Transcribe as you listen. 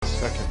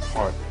second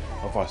part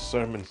of our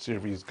sermon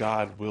series,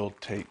 God Will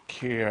Take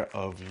Care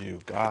of You.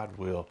 God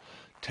will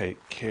take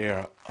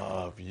care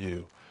of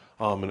you.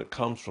 And it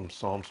comes from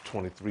Psalms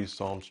 23.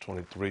 Psalms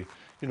 23,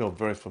 a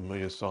very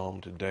familiar psalm.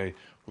 Today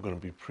we're going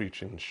to be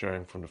preaching and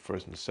sharing from the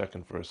first and the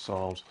second verse.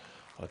 Psalms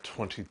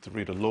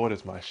 23. The Lord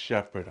is my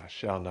shepherd, I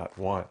shall not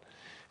want.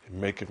 He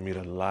maketh me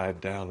to lie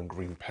down in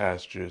green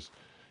pastures.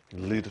 He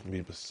leadeth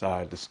me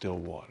beside the still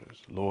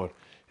waters. The Lord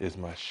is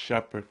my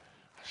shepherd,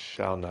 I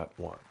shall not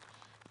want.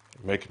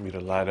 Making me to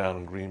lie down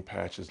in green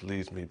patches,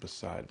 leads me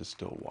beside the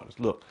still waters.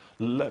 Look,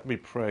 let me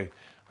pray.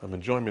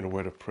 Join me in a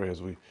word of prayer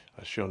as we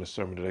share on the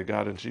sermon today.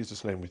 God, in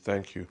Jesus' name, we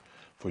thank you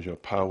for your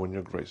power and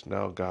your grace.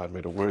 Now, God,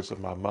 may the words of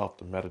my mouth,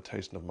 the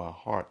meditation of my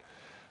heart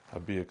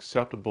be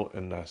acceptable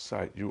in thy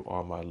sight. You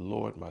are my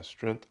Lord, my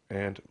strength,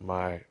 and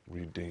my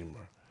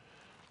Redeemer.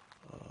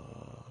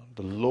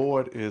 The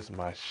Lord is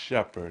my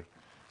shepherd,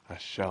 I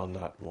shall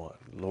not want.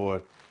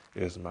 Lord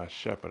is my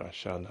shepherd, I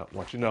shall not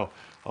want.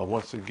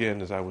 Once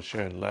again, as I was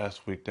sharing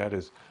last week, that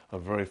is a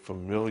very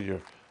familiar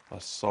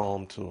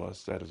psalm to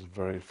us. That is a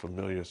very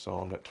familiar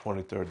psalm, that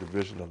 23rd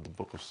division of the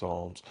book of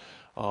Psalms.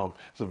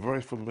 It's a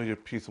very familiar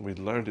piece, and we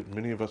learned it,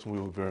 many of us, when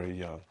we were very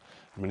young.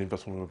 Many of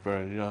us when we were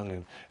very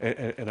young,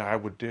 and I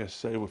would dare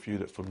say with you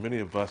that for many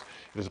of us,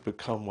 it has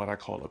become what I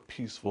call a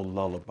peaceful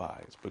lullaby.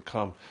 It's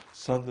become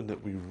something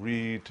that we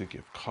read to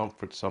give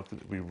comfort, something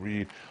that we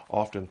read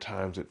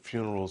oftentimes at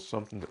funerals,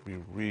 something that we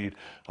read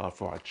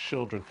for our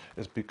children.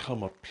 It's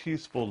become a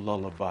peaceful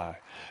lullaby.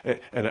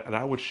 And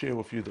I would share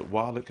with you that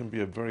while it can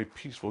be a very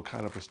peaceful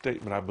kind of a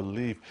statement, I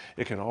believe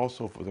it can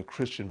also, for the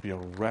Christian, be a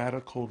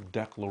radical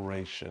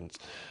declaration.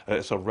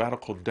 It's a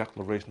radical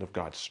declaration of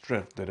God's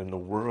strength, that in the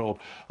world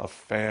of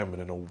famine,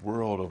 in a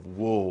world of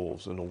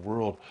wolves, in a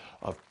world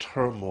of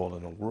turmoil,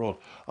 in a world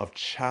of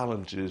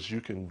challenges,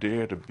 you can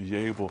dare to be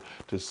able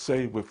to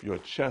say with your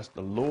chest,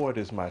 the Lord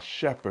is my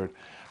shepherd,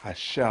 I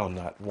shall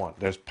not want.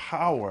 There's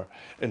power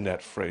in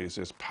that phrase.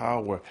 There's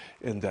power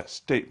in that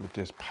statement.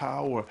 There's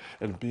power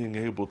in being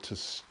able to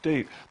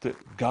state that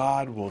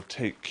God will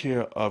take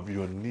care of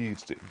your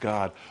needs, that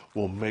God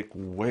will make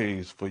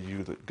ways for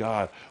you, that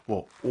God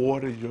will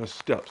order your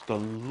steps. The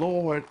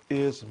Lord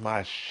is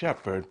my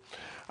shepherd,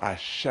 I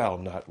shall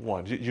not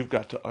want. You've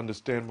got to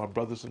understand, my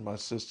brothers and my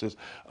sisters,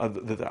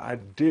 that I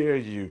dare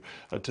you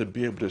to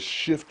be able to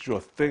shift your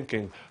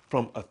thinking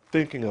from a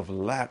thinking of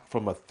lack,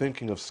 from a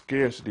thinking of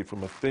scarcity,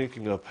 from a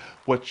thinking of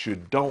what you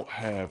don't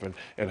have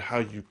and how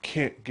you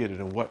can't get it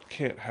and what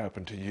can't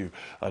happen to you,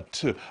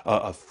 to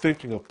a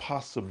thinking of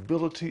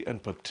possibility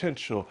and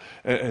potential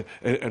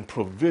and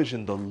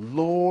provision. The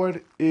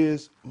Lord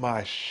is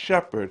my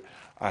shepherd,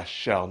 I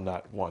shall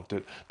not want.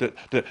 That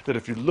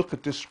if you look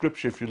at this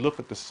scripture, if you look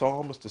at the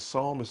psalmist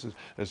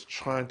is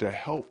trying to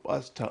help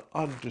us to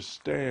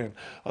understand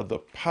the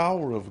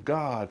power of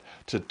God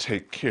to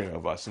take care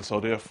of us. And so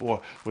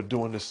therefore, we're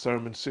doing this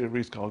sermon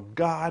series called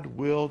God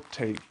Will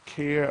Take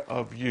Care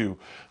of You.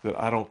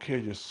 That I don't care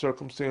your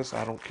circumstance,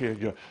 I don't care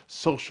your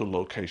social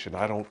location,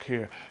 I don't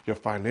care your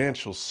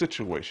financial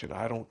situation,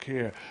 I don't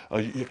care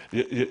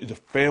the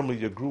family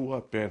you grew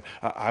up in.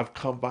 I've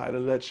come by to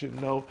let you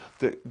know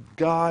that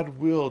God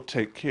will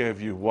take care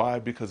of you. Why?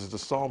 Because as the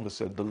psalmist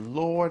said, the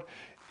Lord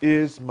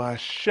is my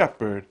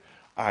shepherd,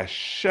 I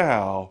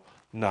shall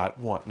not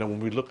want. Now,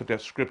 when we look at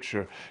that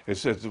scripture, it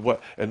says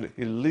what? And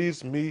it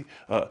leads me,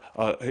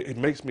 it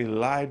makes me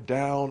lie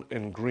down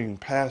in green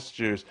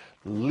pastures,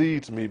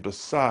 leads me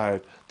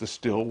beside the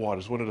still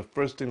waters. One of the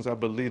first things I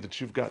believe that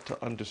you've got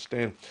to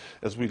understand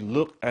as we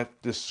look at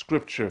this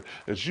scripture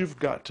is you've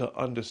got to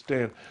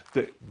understand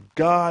that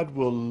God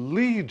will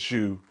lead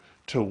you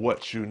to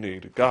what you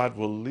need. God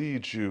will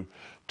lead you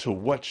to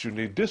what you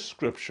need. This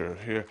scripture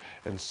here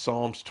in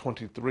Psalms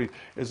 23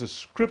 is a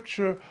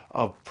scripture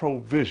of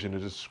provision.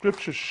 It is a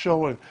scripture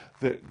showing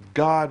that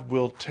God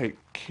will take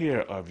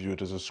care of you.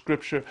 It is a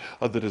scripture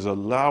that is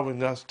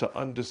allowing us to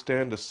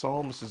understand, the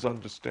psalmist is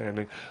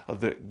understanding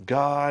that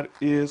God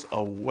is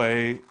a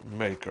way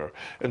maker.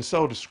 And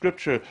so the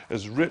scripture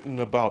is written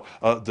about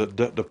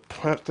the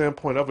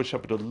standpoint of a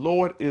shepherd. The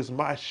Lord is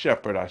my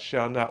shepherd, I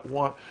shall not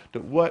want.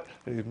 That what?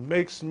 It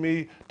makes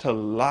me to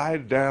lie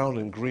down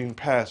in green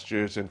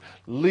pastures and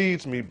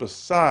leads me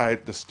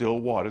beside the still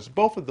waters.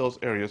 Both of those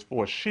areas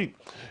for a sheep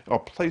are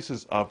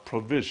places of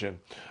provision.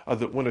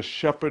 That when a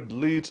shepherd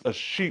leads a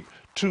sheep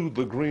to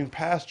the green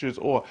pastures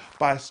or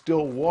by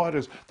still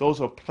waters, those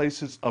are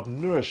places of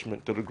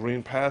nourishment. That a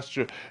green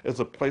pasture is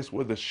a place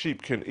where the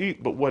sheep can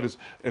eat. But what is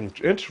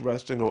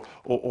interesting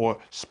or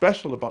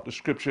special about the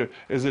scripture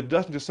is it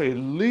doesn't just say it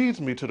leads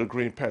me to the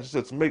green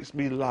pastures, it makes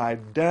me lie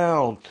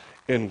down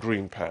in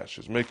green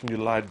pastures. Making you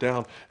lie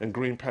down in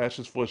green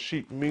pastures for a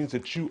sheep means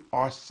that you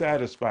are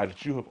satisfied,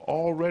 that you have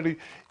already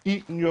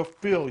eaten your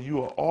fill.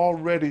 You are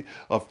already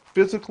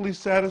physically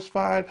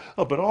satisfied,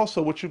 but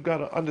also what you've got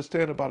to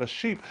understand about a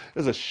sheep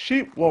is a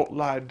sheep won't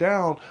lie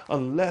down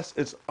unless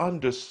it's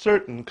under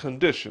certain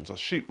conditions. A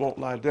sheep won't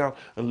lie down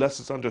unless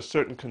it's under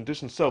certain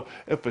conditions. So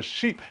if a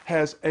sheep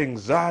has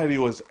anxiety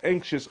or is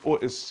anxious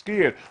or is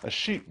scared, a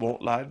sheep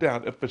won't lie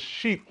down. If a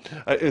sheep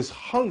is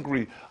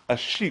hungry, a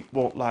sheep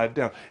won't lie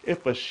down.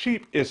 If a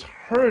sheep is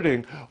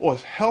hurting or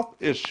has health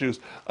issues,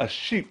 a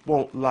sheep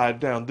won't lie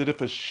down. That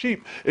if a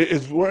sheep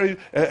is worried,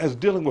 is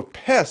dealing with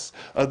pests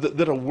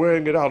that are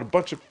wearing it out, a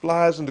bunch of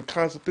flies and the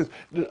kinds of things,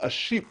 a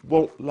sheep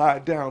won't lie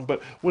down.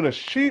 But when a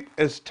sheep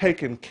is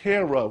taken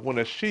care of, when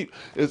a sheep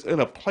is in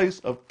a place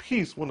of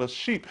peace, when a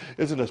sheep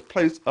is in a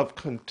place of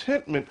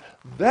contentment,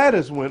 that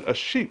is when a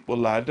sheep will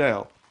lie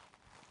down.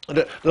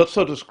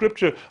 So the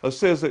scripture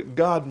says that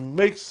God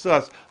makes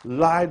us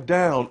lie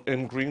down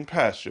in green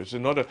pastures.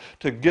 In order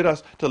to get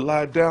us to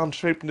lie down,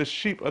 shaping the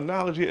sheep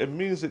analogy, it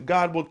means that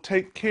God will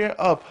take care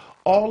of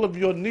all of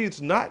your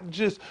needs, not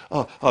just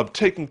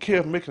taking care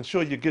of making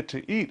sure you get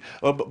to eat,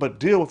 but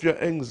deal with your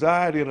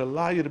anxiety and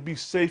allow you to be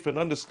safe and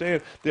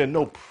understand there are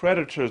no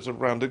predators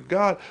around. That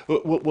God,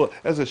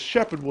 as a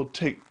shepherd, will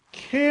take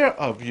care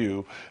of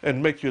you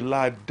and make you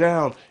lie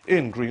down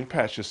in green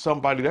pastures.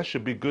 Somebody, that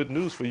should be good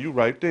news for you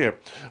right there,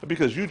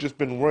 because you've just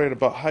been worried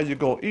about how you're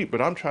going to eat.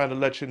 But I'm trying to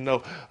let you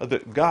know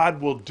that God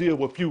will deal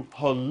with you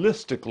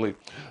holistically,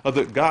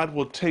 that God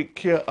will take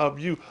care of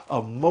you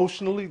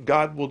emotionally,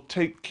 God will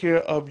take care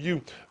of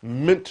you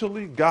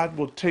mentally, God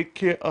will take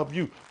care of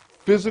you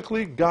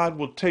physically, God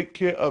will take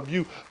care of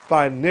you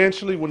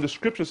financially. When the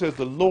scripture says,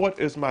 the Lord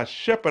is my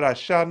shepherd, I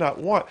shall not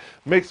want,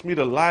 makes me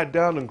to lie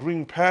down in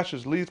green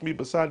pastures, leads me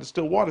beside the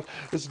still waters,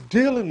 it's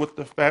dealing with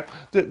the fact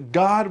that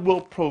God will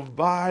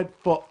provide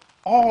for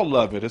all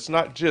of it. It's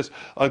not just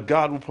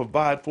God will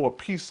provide for a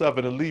piece of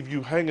it and leave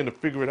you hanging to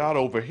figure it out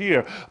over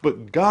here,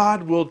 but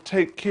God will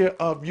take care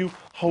of you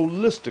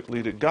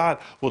holistically, that God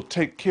will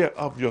take care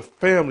of your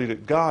family,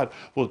 that God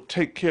will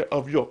take care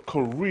of your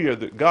career,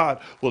 that God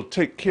will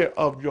take care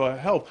of your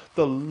health.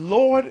 The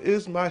Lord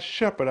is my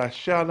shepherd, I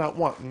shall not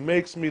want,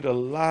 makes me to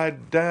lie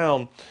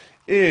down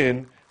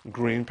in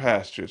green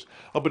pastures.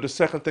 But the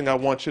second thing I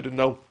want you to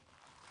know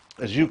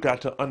is you've got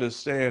to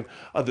understand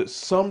that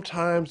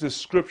sometimes this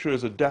scripture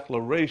is a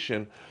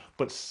declaration,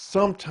 but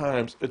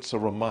sometimes it's a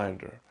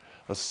reminder.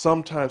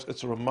 Sometimes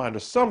it's a reminder.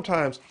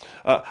 Sometimes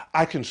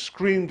I can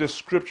scream this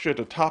scripture at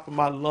the top of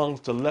my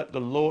lungs to let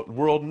the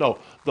world know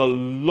the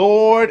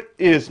Lord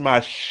is my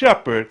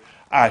shepherd,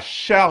 I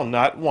shall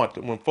not want.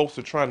 That when folks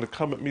are trying to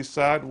come at me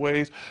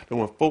sideways, that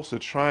when folks are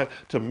trying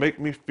to make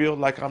me feel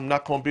like I'm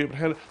not going to be able to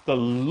handle it, the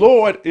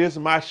Lord is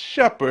my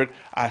shepherd,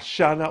 I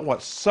shall not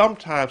want.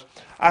 Sometimes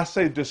I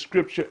say this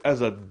scripture as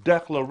a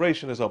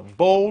declaration, as a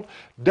bold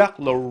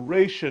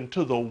declaration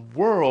to the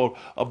world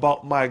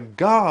about my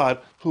God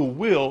who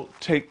will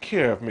take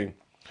care of me.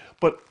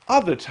 But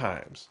other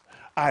times,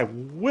 I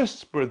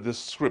whisper this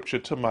scripture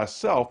to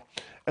myself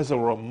as a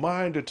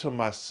reminder to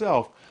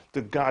myself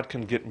that God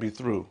can get me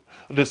through.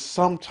 That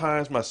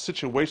sometimes my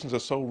situations are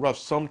so rough.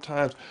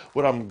 Sometimes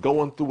what I'm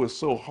going through is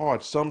so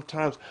hard.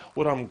 Sometimes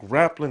what I'm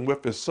grappling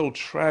with is so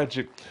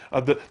tragic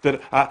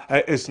that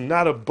it's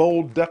not a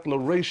bold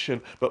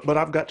declaration, but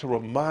I've got to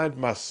remind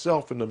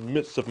myself in the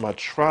midst of my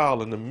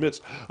trial, in the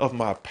midst of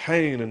my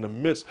pain, in the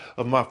midst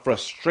of my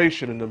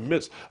frustration, in the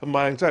midst of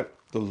my anxiety,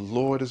 the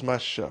Lord is my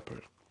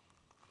shepherd,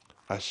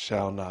 I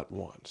shall not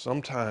want.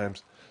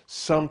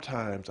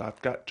 Sometimes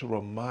I've got to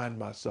remind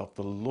myself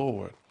the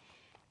Lord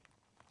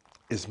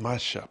is my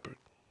shepherd,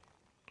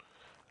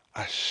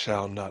 I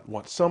shall not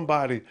want.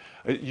 Somebody,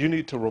 you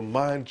need to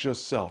remind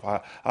yourself.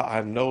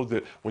 I know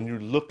that when you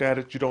look at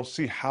it, you don't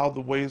see how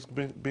the way is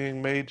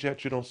being made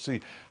yet. You don't see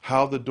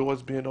how the door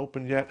is being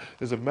opened yet.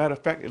 As a matter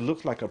of fact, it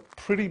looks like a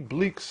pretty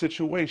bleak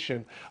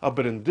situation.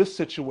 But in this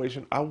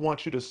situation, I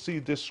want you to see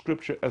this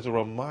scripture as a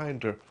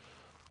reminder.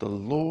 The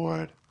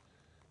Lord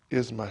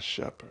is my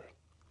shepherd,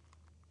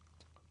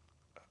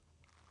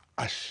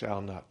 I shall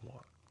not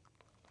want.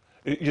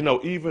 You know,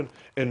 even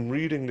in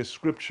reading the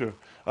scripture,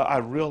 I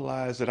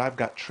realize that I've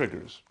got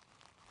triggers.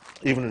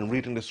 Even in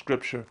reading the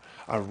scripture,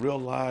 I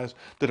realize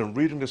that in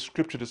reading the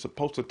scripture that's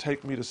supposed to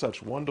take me to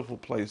such wonderful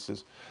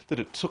places, that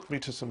it took me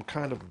to some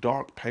kind of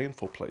dark,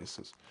 painful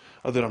places.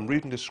 That I'm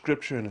reading the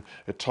scripture and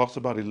it talks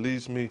about it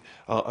leads me,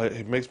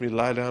 it makes me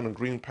lie down in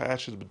green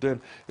pastures, but then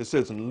it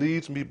says, and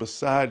leads me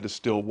beside the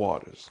still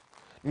waters.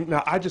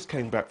 Now, I just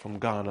came back from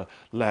Ghana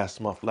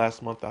last month.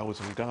 Last month, I was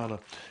in Ghana,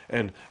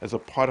 and as a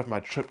part of my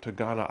trip to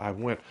Ghana, I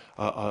went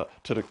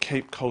to the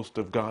Cape Coast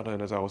of Ghana,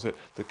 and as I was at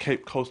the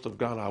Cape Coast of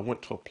Ghana, I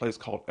went to a place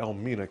called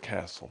Elmina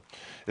Castle.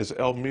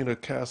 Elmina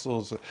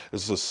Castle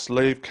is a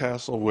slave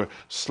castle where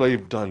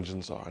slave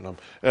dungeons are, and I'm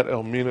at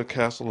Elmina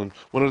Castle, and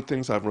one of the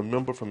things I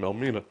remember from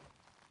Elmina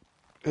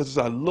is as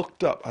I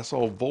looked up, I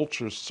saw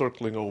vultures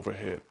circling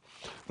overhead.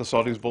 I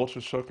saw these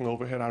vultures circling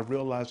overhead. I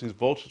realized these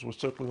vultures were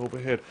circling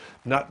overhead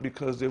not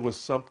because there was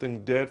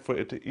something dead for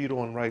it to eat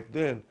on right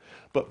then,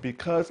 but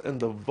because in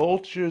the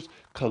vultures'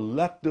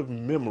 collective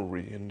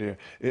memory, in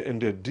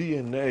their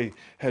DNA,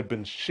 had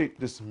been shaped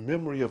this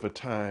memory of a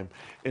time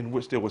in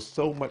which there was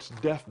so much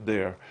death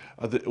there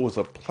that it was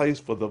a place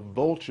for the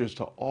vultures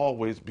to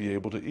always be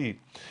able to eat.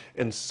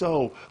 And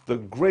so the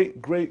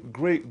great, great,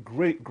 great,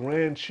 great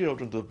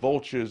grandchildren, the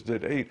vultures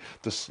that ate,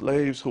 the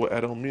slaves who were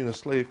at Elmina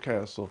Slave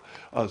Castle,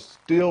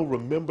 still still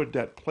remembered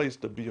that place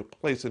to be a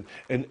place. And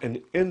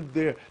in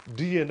their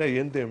DNA,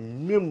 in their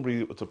memory,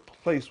 it was a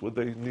place where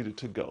they needed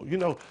to go. You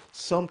know,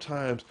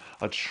 sometimes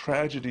a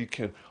tragedy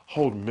can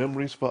hold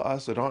memories for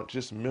us that aren't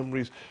just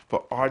memories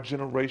for our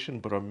generation,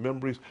 but are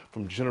memories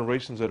from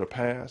generations that are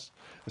past.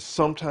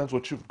 Sometimes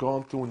what you've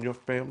gone through in your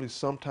family,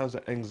 sometimes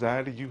the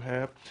anxiety you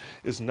have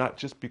is not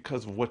just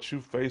because of what you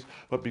face,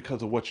 but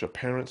because of what your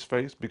parents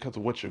face, because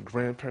of what your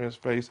grandparents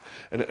face,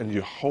 and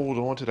you hold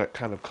on to that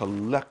kind of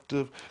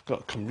collective,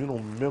 communal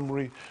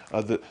memory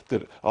that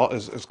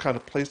is kind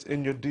of placed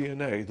in your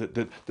DNA.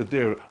 That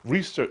there are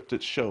research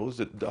that shows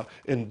that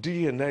in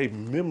DNA,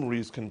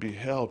 memories can be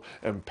held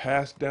and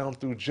passed down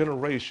through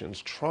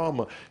generations.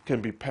 Trauma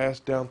can be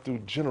passed down through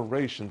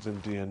generations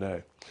in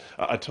DNA.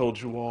 I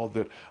told you all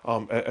that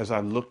as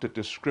I looked at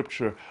this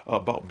scripture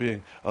about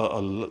being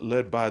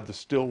led by the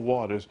still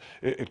waters,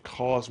 it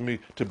caused me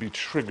to be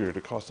triggered.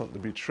 It caused something to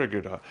be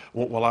triggered.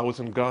 While I was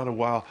in Ghana,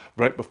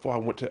 right before I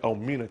went to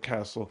Elmina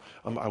Castle,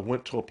 I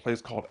went to a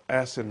place called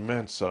Asin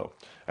Manso.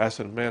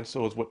 Asin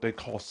Manso is what they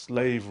call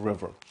Slave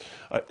River.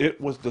 It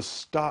was the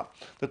stop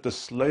that the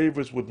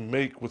slavers would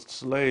make with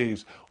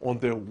slaves on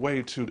their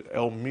way to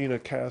Elmina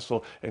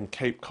Castle and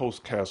Cape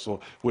Coast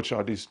Castle, which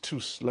are these two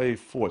slave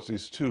forts,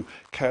 these two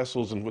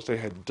castles in which they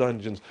had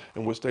dungeons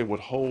in which they would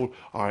hold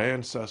our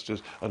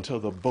ancestors until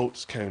the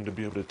boats came to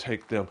be able to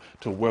take them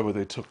to wherever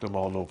they took them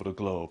all over the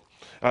globe.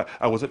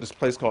 I was at this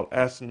place called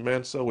Asin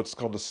Manso. It's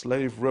called the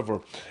Slave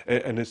River.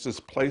 And it's this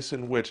place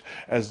in which,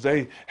 as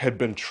they had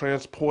been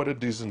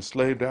transported, these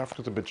enslaved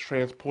Africans had been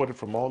transported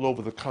from all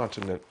over the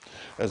continent,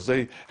 as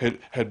they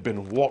had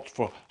been walked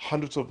for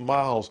hundreds of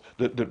miles,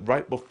 that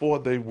right before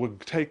they were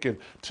taken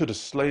to the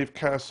slave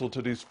castle,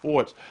 to these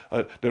forts,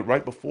 that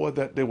right before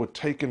that they were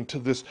taken to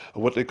this,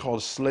 what they call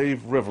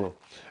Slave River.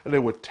 And they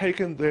were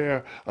taken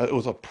there, it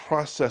was a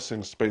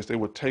processing space. They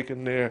were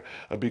taken there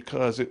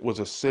because it was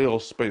a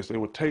sales space. They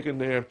were taken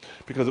there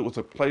because it was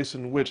a place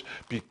in which,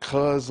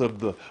 because of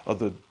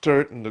the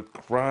dirt and the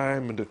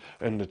grime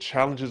and the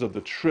challenges of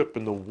the trip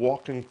and the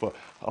walking for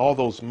all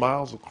those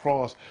miles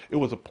across, it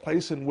was a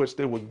place in which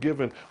they were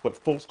given what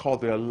folks call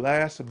their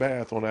last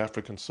bath on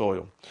African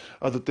soil.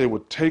 That they were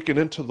taken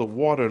into the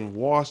water and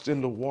washed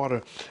in the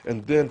water,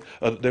 and then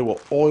they were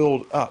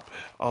oiled up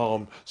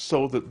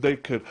so that they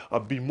could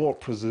be more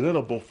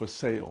presentable for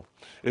sale.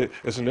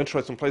 It's an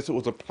interesting place. It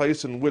was a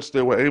place in which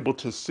they were able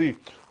to see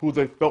who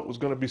they felt was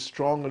going to be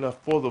strong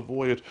enough for the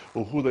voyage,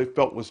 or who they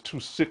felt was too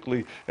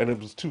sickly, and it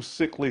was too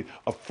sickly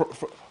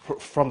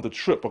from the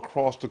trip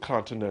across the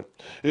continent.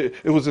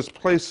 It was this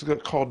place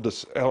called the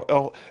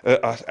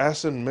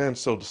Asin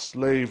Manso, the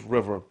Slave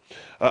River.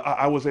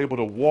 I was able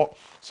to walk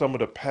some of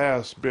the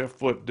paths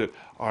barefoot that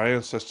our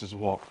ancestors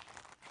walked.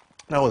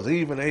 I was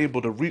even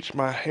able to reach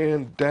my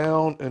hand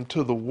down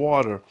into the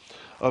water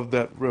of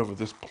that river,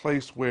 this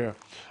place where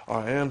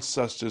our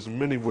ancestors,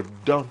 many were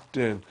dunked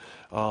in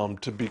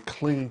to be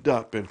cleaned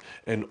up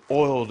and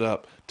oiled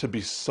up to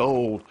be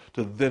sold,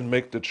 to then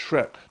make the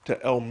trek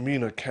to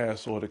Elmina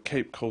Castle or the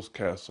Cape Coast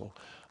Castle.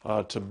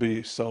 To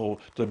be sold,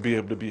 to be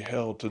able to be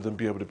held, to then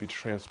be able to be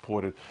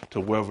transported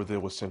to wherever they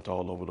were sent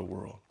all over the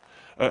world.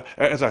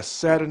 As I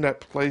sat in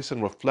that place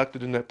and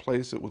reflected in that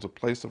place, it was a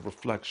place of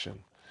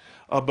reflection.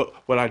 But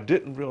what I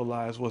didn't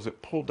realize was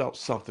it pulled out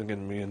something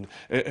in me.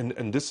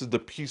 And this is the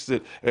piece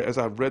that, as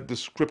I read the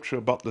scripture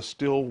about the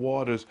still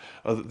waters,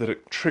 that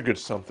it triggered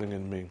something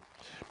in me.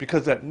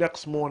 Because that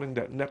next morning,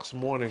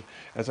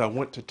 as I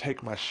went to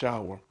take my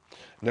shower,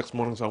 as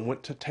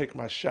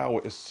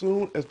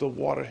soon as the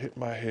water hit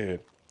my head,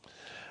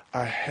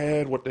 I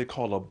had what they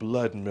call a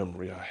blood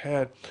memory. I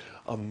had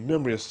a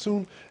memory. As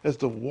soon as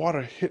the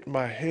water hit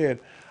my head,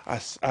 I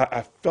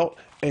felt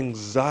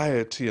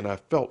anxiety and I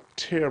felt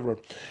terror,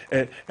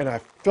 and I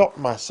felt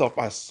myself,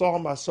 I saw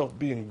myself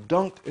being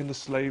dunked in the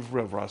slave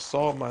river. I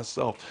saw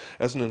myself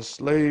as an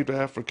enslaved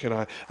African.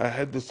 I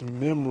had this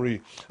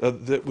memory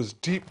that was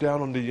deep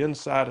down on the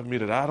inside of me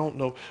that I don't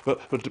know, but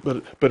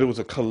it was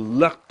a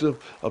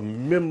collective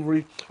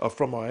memory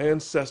from our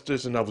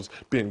ancestors, and I was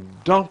being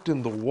dunked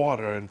in the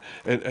water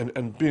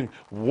and being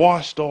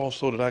washed off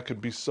so that I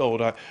could be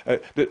sold.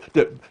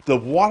 The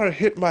water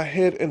hit my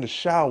head in the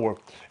shower,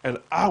 and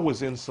I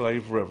was in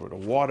Slave River. The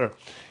water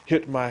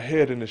hit my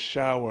head in the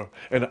shower,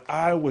 and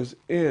I was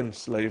in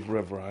Slave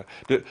River.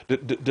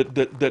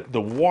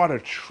 The water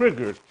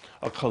triggered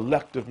a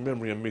collective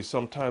memory in me.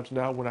 Sometimes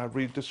now when I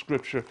read the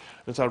scripture,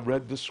 as I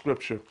read the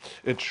scripture,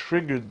 it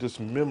triggered this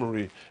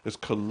memory, this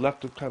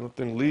collective kind of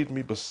thing, lead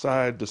me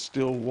beside the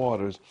still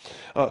waters.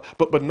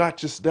 But not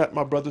just that,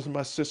 my brothers and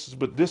my sisters,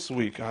 but this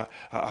week,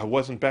 I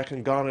wasn't back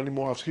in Ghana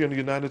anymore. I was here in the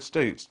United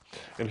States.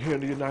 And here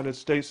in the United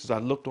States, as I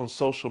looked on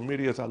social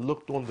media, as I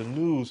looked on the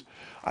news,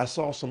 I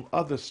saw some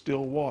other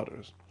still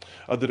waters.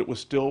 That it was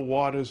still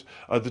waters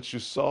that you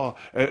saw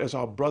as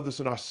our brothers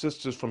and our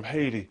sisters from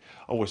Haiti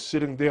were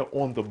sitting there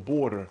on the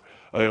border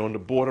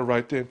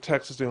right there in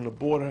Texas, they're on the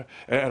border,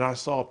 and I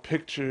saw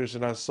pictures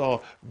and I saw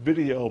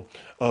video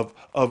of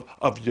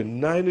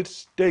United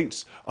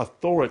States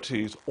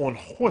authorities on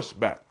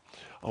horseback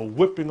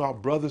whipping our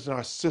brothers and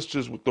our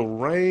sisters with the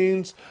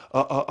reins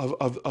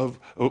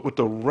with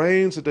the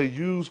reins that they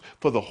use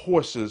for the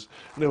horses.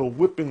 And they were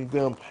whipping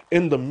them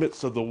in the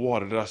midst of the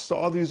water. And I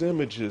saw these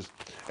images,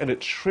 and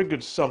it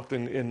triggered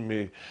something in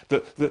me.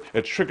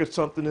 It triggered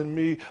something in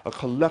me, a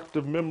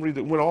collective memory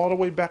that went all the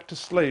way back to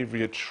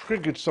slavery. It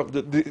triggered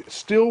something, the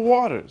still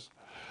waters.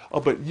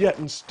 But yet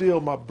and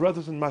still, my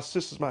brothers and my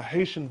sisters, my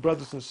Haitian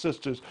brothers and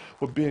sisters,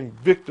 were being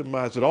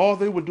victimized. And all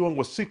they were doing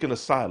was seeking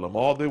asylum.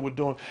 All they were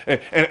doing,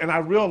 and I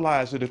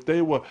realized that if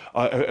they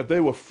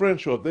were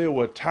French, or if they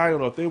were Italian,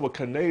 or if they were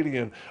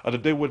Canadian,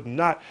 that they would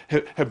not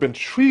have been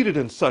treated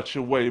in such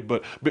a way.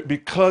 But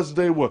because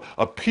they were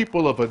a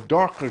people of a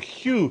darker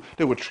hue,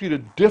 they were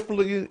treated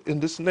differently in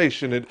this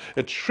nation.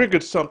 It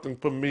triggered something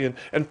for me,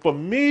 and for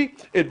me,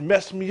 it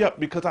messed me up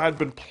because I had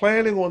been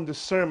planning on this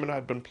sermon.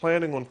 I'd been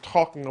planning on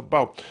talking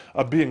about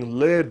being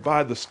led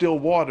by the still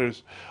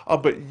waters,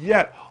 but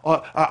yet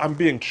I'm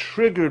being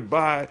triggered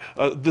by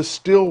the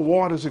still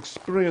waters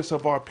experience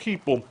of our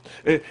people,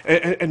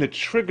 and it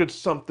triggered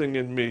something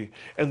in me.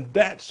 And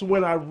that's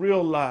when I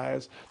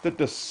realized that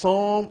the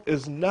psalm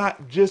is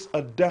not just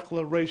a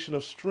declaration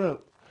of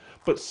strength,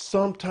 but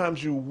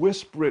sometimes you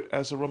whisper it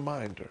as a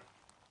reminder.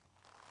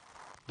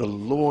 The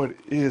Lord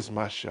is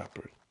my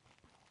shepherd,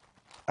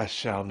 I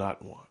shall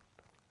not want.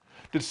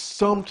 That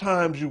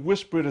sometimes you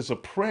whisper it as a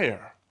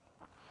prayer.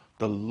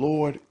 The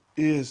Lord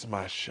is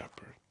my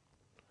shepherd,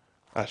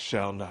 I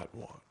shall not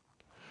want.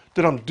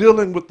 That I'm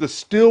dealing with the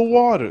still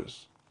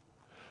waters,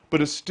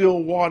 but it's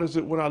still waters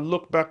that when I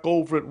look back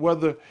over it,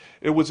 whether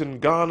it was in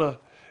Ghana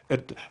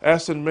at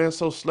Assin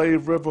Manso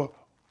Slave River,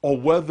 or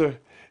whether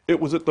it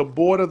was at the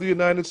border of the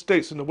United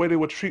States and the way they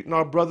were treating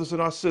our brothers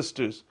and our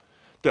sisters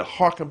that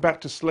harken back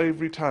to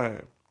slavery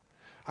time,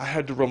 I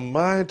had to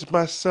remind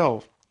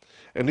myself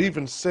and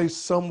even say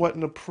somewhat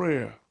in a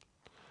prayer,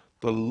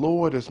 the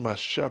Lord is my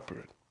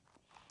shepherd,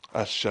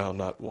 I shall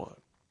not want.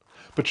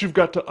 But you've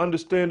got to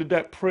understand that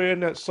that prayer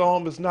and that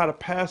psalm is not a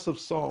passive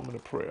psalm and a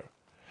prayer.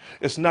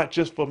 It's not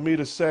just for me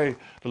to say,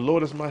 the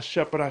Lord is my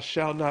shepherd, I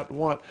shall not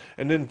want,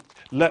 and then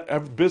let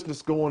every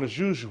business go on as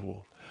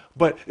usual.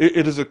 But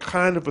it is a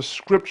kind of a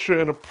scripture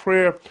and a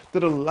prayer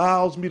that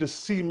allows me to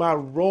see my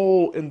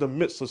role in the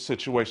midst of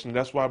situations.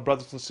 That's why,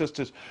 brothers and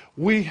sisters,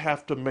 we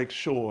have to make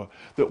sure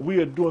that we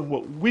are doing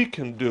what we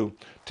can do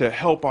to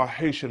help our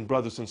Haitian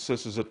brothers and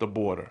sisters at the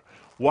border.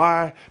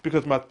 Why?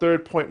 Because my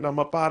third point, and I'm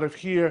up out of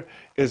here,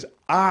 is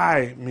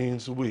I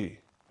means we.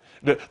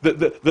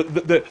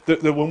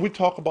 When we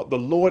talk about the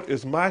Lord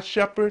is my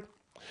shepherd,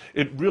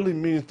 it really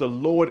means the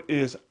Lord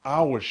is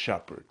our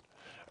shepherd.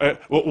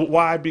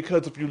 Why?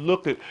 Because if you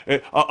look at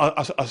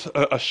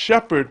a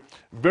shepherd,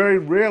 very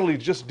rarely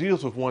just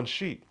deals with one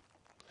sheep.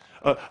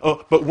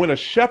 But when a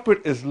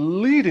shepherd is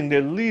leading,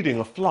 they're leading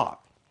a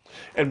flock.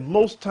 And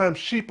most times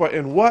sheep are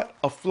in what?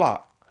 A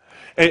flock.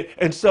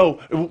 And so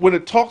when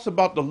it talks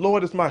about the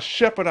Lord is my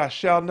shepherd, I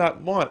shall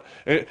not want,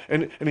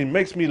 and he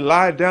makes me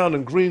lie down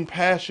in green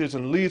pastures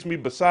and leads me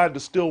beside the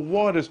still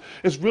waters,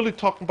 it's really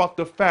talking about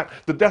the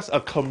fact that that's a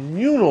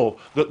communal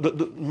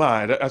the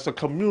mind. That's a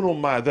communal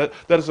mind. That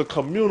is a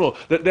communal,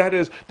 that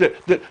is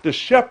that the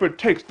shepherd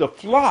takes the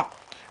flock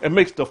and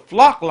makes the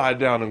flock lie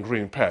down in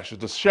green pastures.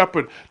 The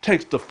shepherd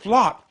takes the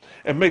flock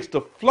and makes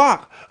the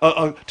flock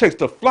takes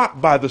the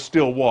flock by the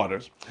still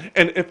waters.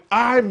 And if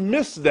I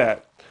miss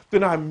that,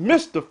 then I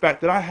miss the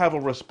fact that I have a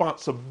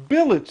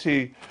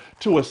responsibility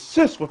to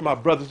assist with my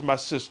brothers and my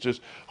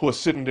sisters who are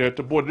sitting there at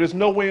the border. There's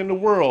no way in the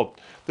world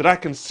that I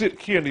can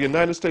sit here in the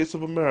United States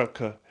of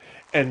America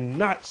and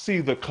not see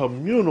the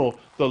communal,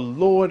 the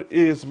Lord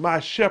is my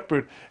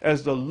shepherd,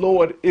 as the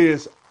Lord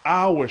is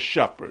our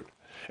shepherd.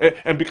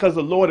 And because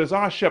the Lord is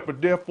our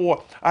shepherd,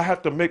 therefore, I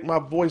have to make my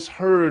voice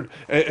heard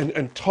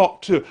and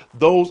talk to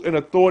those in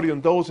authority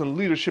and those in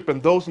leadership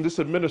and those in this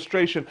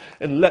administration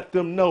and let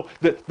them know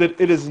that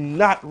it is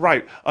not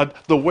right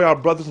the way our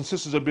brothers and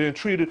sisters are being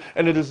treated,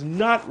 and it is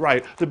not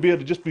right to be able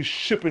to just be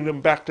shipping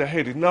them back to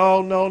Haiti.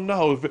 No, no,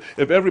 no.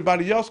 If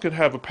everybody else can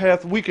have a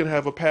path, we can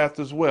have a path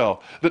as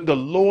well. That the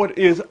Lord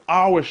is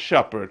our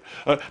shepherd.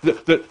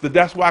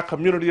 That's why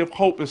Community of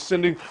Hope is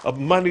sending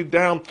money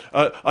down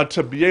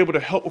to be able to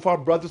help with our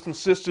brothers and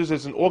sisters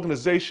as an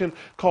organization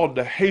called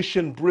the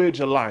Haitian Bridge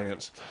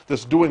Alliance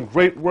that's doing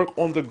great work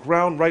on the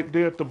ground right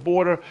there at the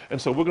border. And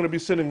so we're going to be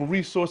sending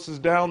resources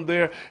down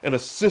there and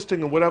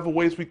assisting in whatever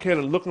ways we can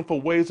and looking for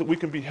ways that we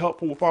can be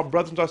helpful with our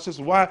brothers and our sisters.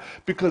 Why?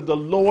 Because the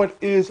Lord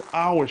is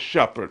our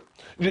shepherd.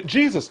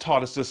 Jesus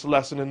taught us this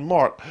lesson in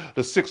Mark,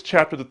 the 6th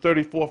chapter, the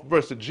 34th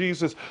verse. That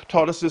Jesus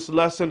taught us this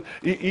lesson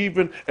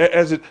even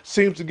as it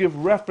seems to give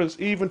reference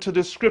even to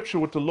this scripture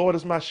with the Lord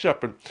is my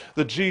shepherd.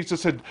 That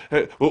Jesus had,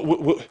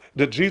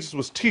 that Jesus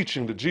was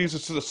teaching, that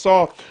Jesus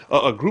saw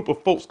a group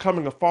of folks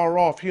coming afar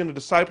off. He and the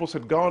disciples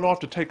had gone off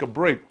to take a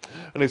break.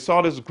 And they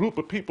saw this group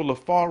of people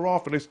afar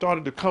off, and they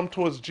started to come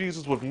towards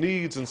Jesus with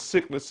needs and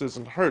sicknesses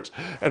and hurts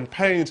and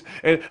pains.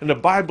 And the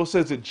Bible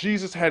says that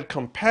Jesus had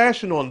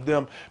compassion on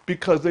them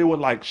because they were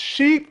like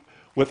sheep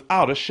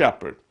without a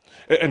shepherd.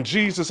 And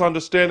Jesus,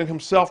 understanding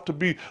himself to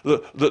be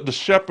the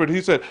shepherd,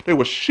 he said they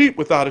were sheep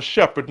without a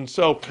shepherd. And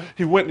so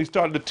he went and he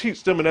started to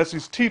teach them. And as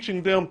he's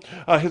teaching them,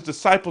 his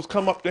disciples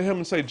come up to him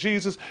and say,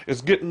 Jesus,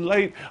 it's getting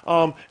late,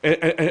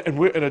 and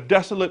we're in a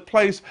desolate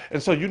place.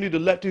 And so you need to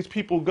let these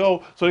people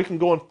go so they can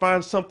go and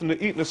find something to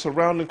eat in the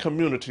surrounding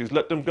communities.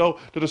 Let them go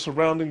to the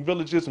surrounding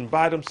villages and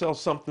buy themselves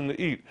something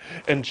to eat.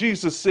 And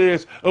Jesus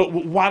says,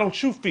 why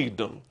don't you feed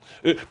them?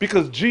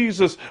 Because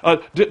Jesus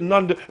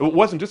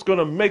wasn't just going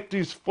to make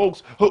these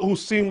folks who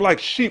seem like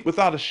sheep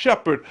without a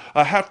shepherd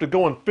have to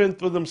go and fend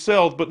for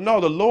themselves. But no,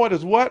 the Lord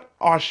is what?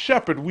 Our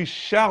shepherd. We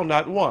shall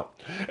not want.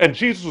 And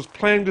Jesus was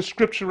playing the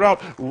scripture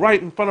out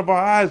right in front of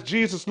our eyes.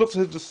 Jesus looks at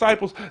his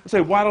disciples and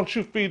say, why don't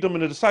you feed them?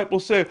 And the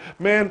disciples said,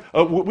 man,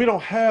 we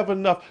don't have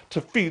enough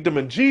to feed them.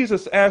 And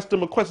Jesus asked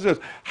them a question. He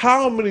says,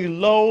 how many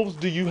loaves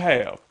do you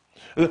have?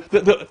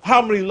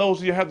 How many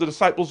loaves do you have? The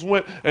disciples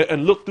went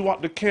and looked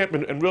throughout the camp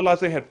and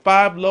realized they had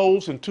 5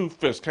 loaves and 2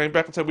 fish. Came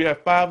back and said, we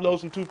have 5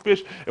 loaves and 2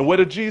 fish. And what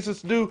did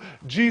Jesus do?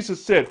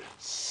 Jesus said,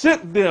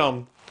 sit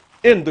them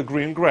in the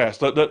green grass.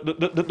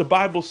 The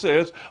Bible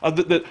says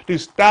that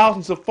these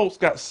thousands of folks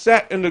got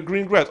sat in the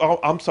green grass. Oh,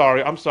 I'm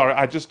sorry.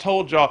 I just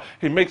told y'all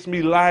he makes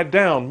me lie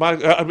down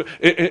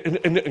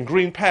in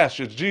green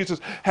pastures. Jesus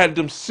had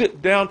them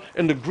sit down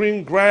in the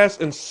green grass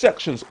in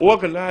sections,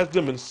 organized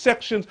them in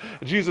sections.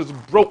 Jesus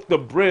broke the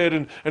bread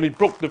and he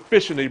broke the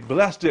fish and he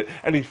blessed it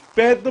and he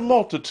fed the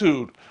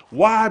multitude.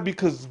 Why?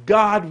 Because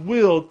God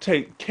will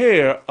take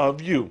care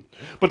of you.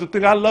 But the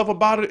thing I love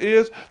about it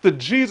is that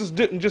Jesus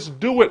didn't just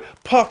do it,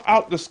 puff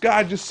out the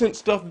sky, just sent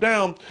stuff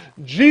down.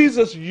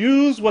 Jesus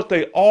used what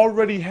they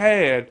already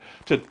had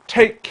to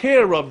take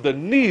care of the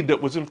need that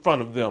was in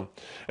front of them.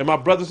 And my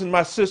brothers and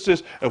my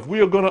sisters, if we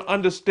are going to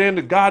understand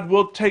that God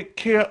will take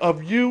care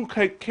of you,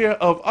 take care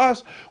of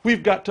us,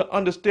 we've got to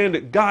understand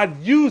that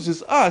God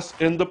uses us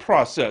in the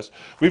process.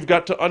 We've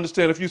got to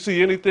understand, if you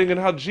see anything in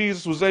how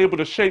Jesus was able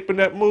to shape in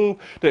that move,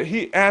 that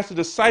he asked the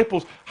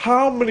disciples,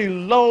 how many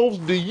loaves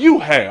do you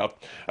have?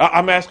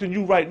 I'm asking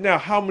you right now,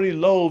 how many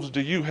loaves do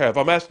you have?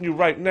 I'm asking you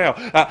right now.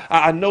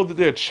 I know that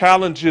there are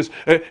challenges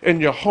in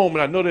your home,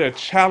 and I know there are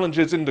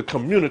challenges in the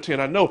community,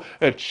 and I know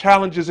there are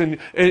challenges in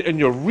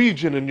your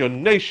region, in your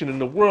nation, in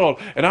the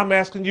world. And I'm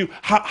asking you,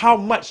 how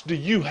much do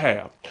you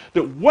have?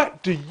 That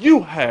what do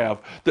you have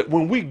that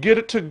when we get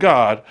it to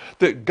God,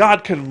 that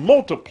God can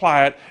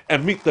multiply it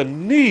and meet the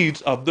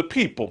needs of the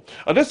people?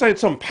 This ain't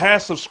some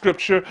passive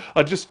scripture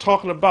just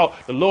talking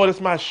about the Lord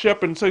is my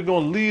shepherd and so he's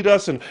going to lead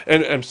us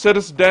and set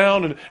us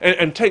down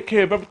and take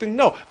care of everything.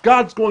 No,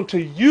 God's going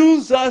to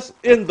use us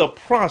in the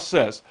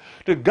process.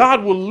 That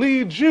God will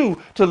lead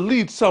you to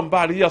lead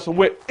somebody else. And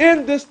we're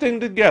in this thing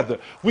together.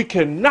 We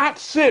cannot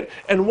sit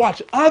and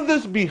watch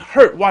others be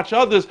hurt, watch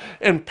others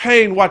in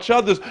pain, watch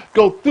others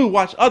go through,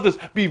 watch others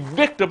be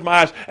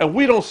victimized, and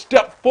we don't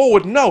step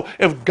forward. No,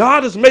 if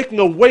God is making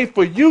a way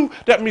for you,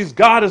 that means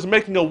God is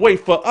making a way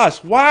for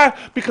us. Why?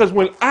 Because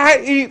when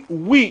I eat,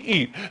 we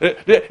eat.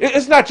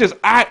 It's not just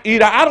I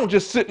eat. I don't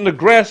just sit in the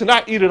grass and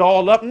I eat it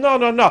all up.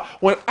 No.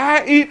 When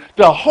I eat,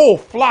 the whole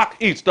flock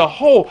eats. The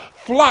whole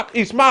flock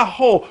eats. My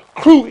whole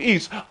crew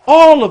eats.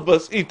 All of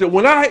us eat. That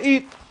when I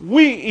eat,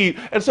 we eat.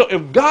 And so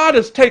if God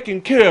is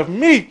taking care of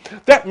me,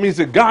 that means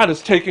that God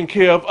is taking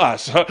care of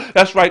us.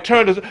 That's right.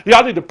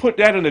 Y'all need to put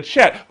that in the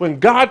chat. When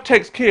God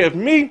takes care of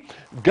me,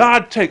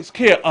 God takes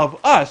care of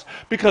us.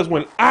 Because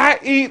when I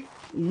eat,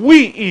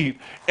 we eat.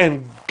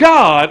 And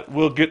God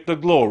will get the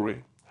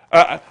glory.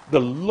 The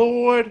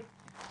Lord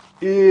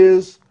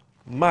is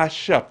my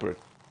shepherd.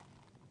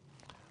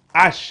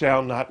 I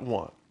shall not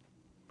want.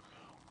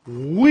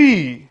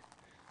 We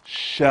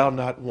shall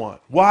not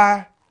want.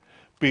 Why?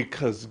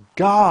 Because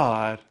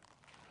God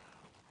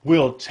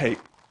will take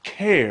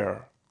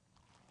care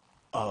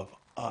of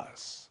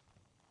us.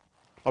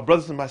 My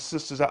brothers and my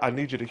sisters, I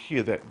need you to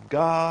hear that.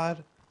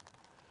 God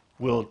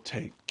will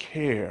take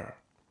care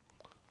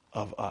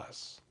of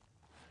us.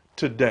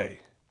 Today,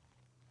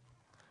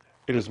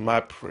 it is my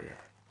prayer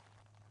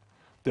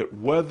that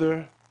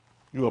whether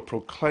you are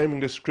proclaiming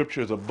this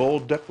scripture as a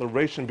bold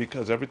declaration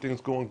because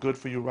everything's going good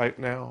for you right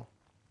now,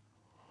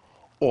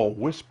 or a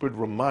whispered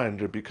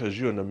reminder because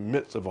you're in the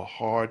midst of a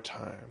hard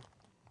time,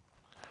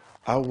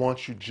 I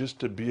want you just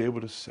to be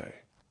able to say,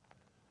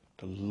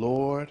 the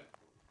Lord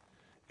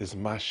is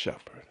my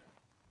shepherd.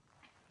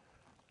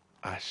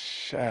 I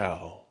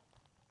shall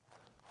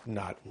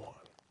not want.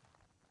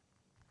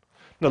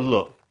 Now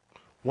look,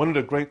 one of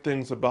the great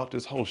things about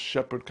this whole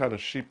shepherd kind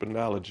of sheep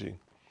analogy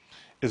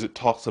is it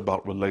talks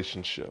about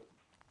relationship.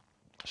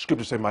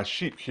 Scripture say, my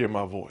sheep hear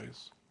my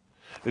voice.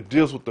 It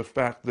deals with the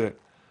fact that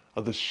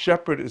the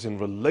shepherd is in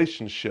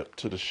relationship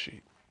to the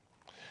sheep.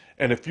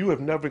 And if you have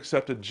never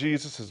accepted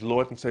Jesus as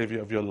Lord and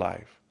Savior of your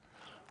life,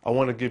 I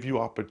want to give you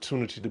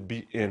opportunity to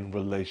be in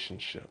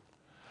relationship.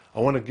 I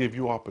want to give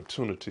you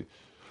opportunity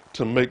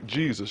to make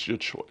Jesus your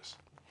choice.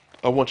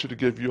 I want you to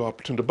give you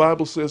opportunity. The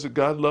Bible says that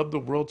God loved the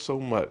world so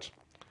much,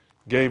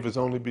 gave his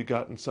only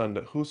begotten Son,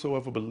 that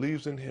whosoever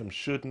believes in him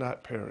should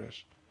not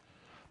perish,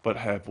 but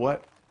have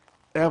what?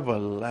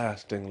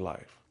 Everlasting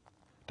life.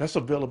 That's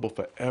available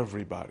for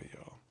everybody,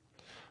 y'all.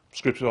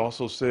 Scripture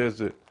also says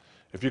that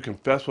if you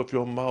confess with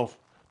your mouth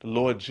the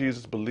Lord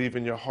Jesus, believe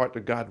in your heart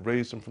that God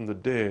raised him from the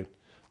dead,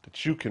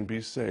 that you can be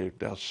saved.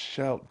 Thou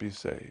shalt be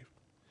saved.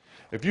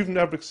 If you've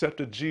never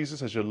accepted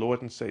Jesus as your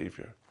Lord and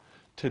Savior,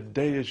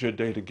 today is your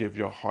day to give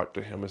your heart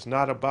to him. It's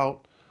not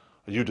about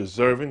you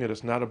deserving it.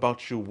 It's not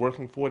about you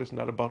working for it. It's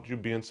not about you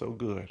being so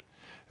good.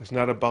 It's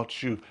not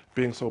about you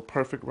being so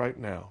perfect right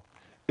now.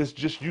 It's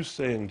just you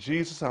saying,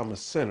 Jesus, I'm a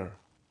sinner,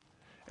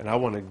 and I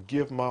want to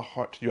give my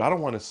heart to you. I don't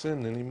want to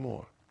sin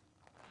anymore.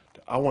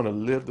 I want to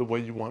live the way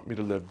you want me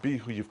to live, be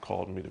who you've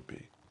called me to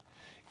be.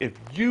 If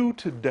you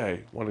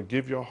today want to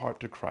give your heart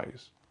to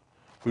Christ,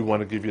 we want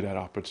to give you that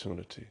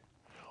opportunity.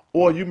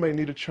 Or you may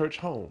need a church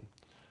home.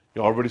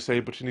 You already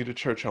saved, but you need a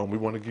church home. We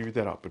want to give you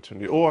that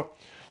opportunity. Or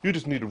you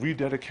just need to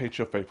rededicate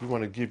your faith. We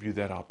want to give you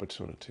that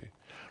opportunity.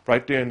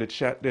 Right there in the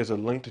chat, there's a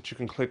link that you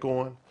can click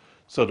on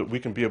so that we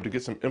can be able to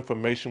get some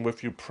information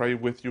with you, pray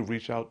with you,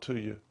 reach out to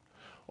you.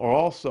 Or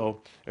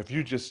also, if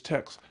you just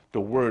text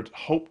the word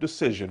Hope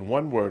Decision,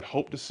 one word,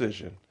 Hope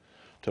Decision,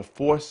 to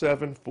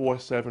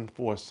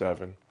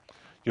 474747,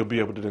 you'll be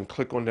able to then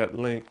click on that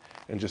link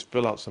and just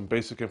fill out some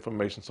basic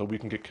information so we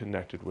can get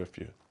connected with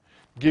you.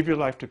 Give your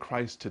life to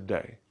Christ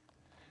today.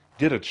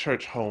 Get a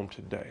church home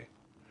today.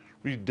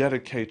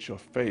 Rededicate your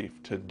faith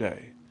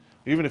today.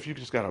 Even if you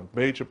just got a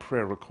major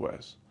prayer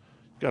request,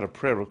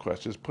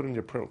 just put in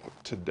your prayer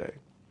request today.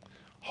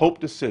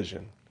 Hope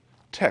Decision.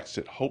 Text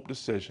it, Hope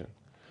Decision,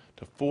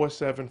 to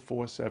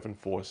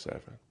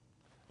 474747.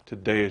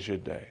 Today is your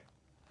day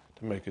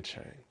to make a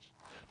change.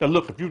 Now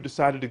look, if you've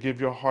decided to give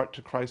your heart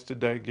to Christ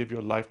today, give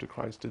your life to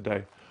Christ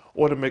today,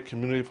 or to make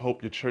Community of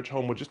Hope your church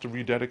home, or just to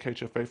rededicate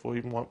your faith, or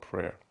even want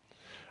prayer,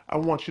 I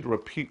want you to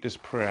repeat this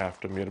prayer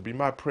after me. It'll be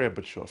my prayer,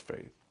 but your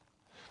faith.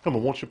 Come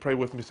on, won't you pray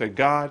with me? Say,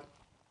 God,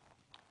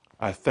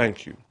 I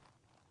thank you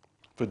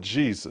for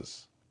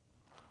Jesus,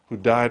 who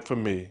died for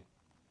me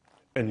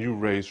and you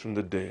raised from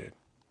the dead,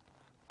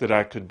 that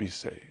I could be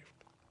saved.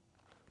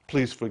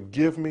 Please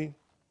forgive me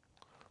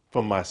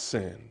for my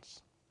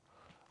sins.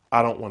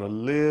 I don't want to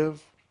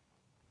live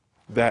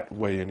that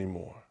way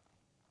anymore.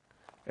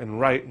 And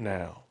right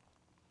now,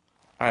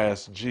 I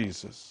ask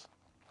Jesus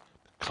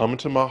to come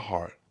into my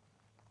heart,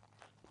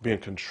 be in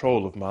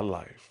control of my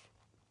life.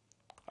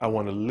 I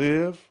want to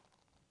live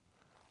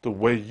the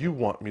way you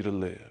want me to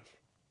live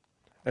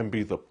and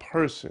be the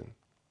person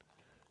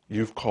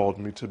you've called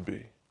me to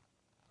be.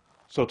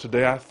 So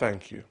today I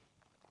thank you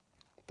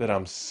that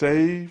I'm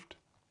saved,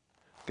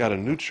 got a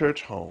new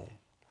church home,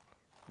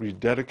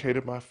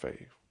 rededicated my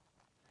faith.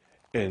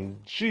 In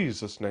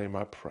Jesus' name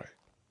I pray.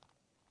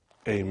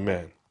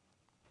 Amen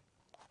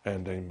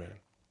and amen.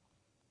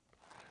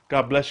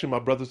 God bless you, my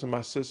brothers and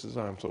my sisters.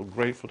 I am so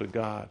grateful to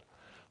God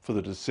for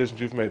the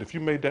decisions you've made. If you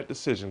made that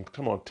decision,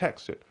 come on,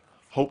 text it.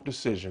 Hope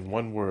Decision,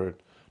 one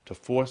word, to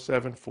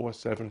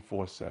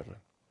 474747.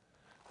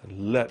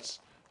 And let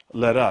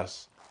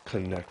us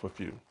connect with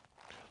you.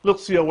 Look,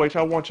 COH,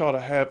 I want y'all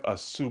to have a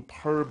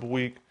superb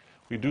week.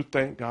 We do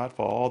thank God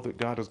for all that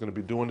God is going to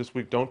be doing this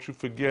week. Don't you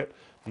forget,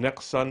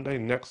 next Sunday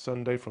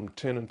from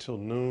 10 until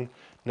noon,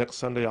 next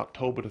Sunday,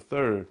 October the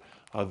 3rd,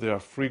 there are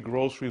free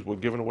groceries. We're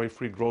giving away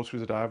free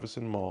groceries at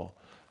Iverson Mall.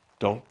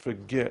 Don't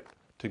forget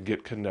to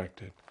get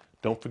connected.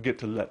 Don't forget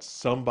to let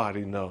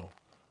somebody know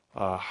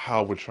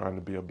how we're trying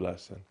to be a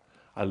blessing.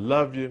 I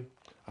love you.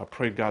 I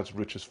pray God's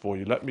riches for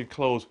you. Let me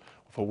close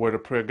with a word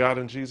of prayer. God,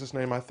 in Jesus'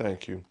 name, I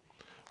thank you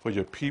for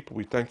your people.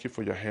 We thank you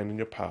for your hand and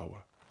your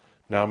power.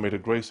 Now may the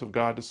grace of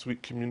God, the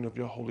sweet communion of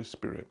your Holy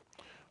Spirit,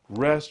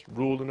 rest,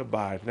 rule, and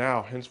abide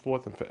now,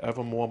 henceforth, and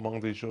forevermore among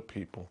these your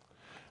people.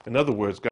 In other words, God,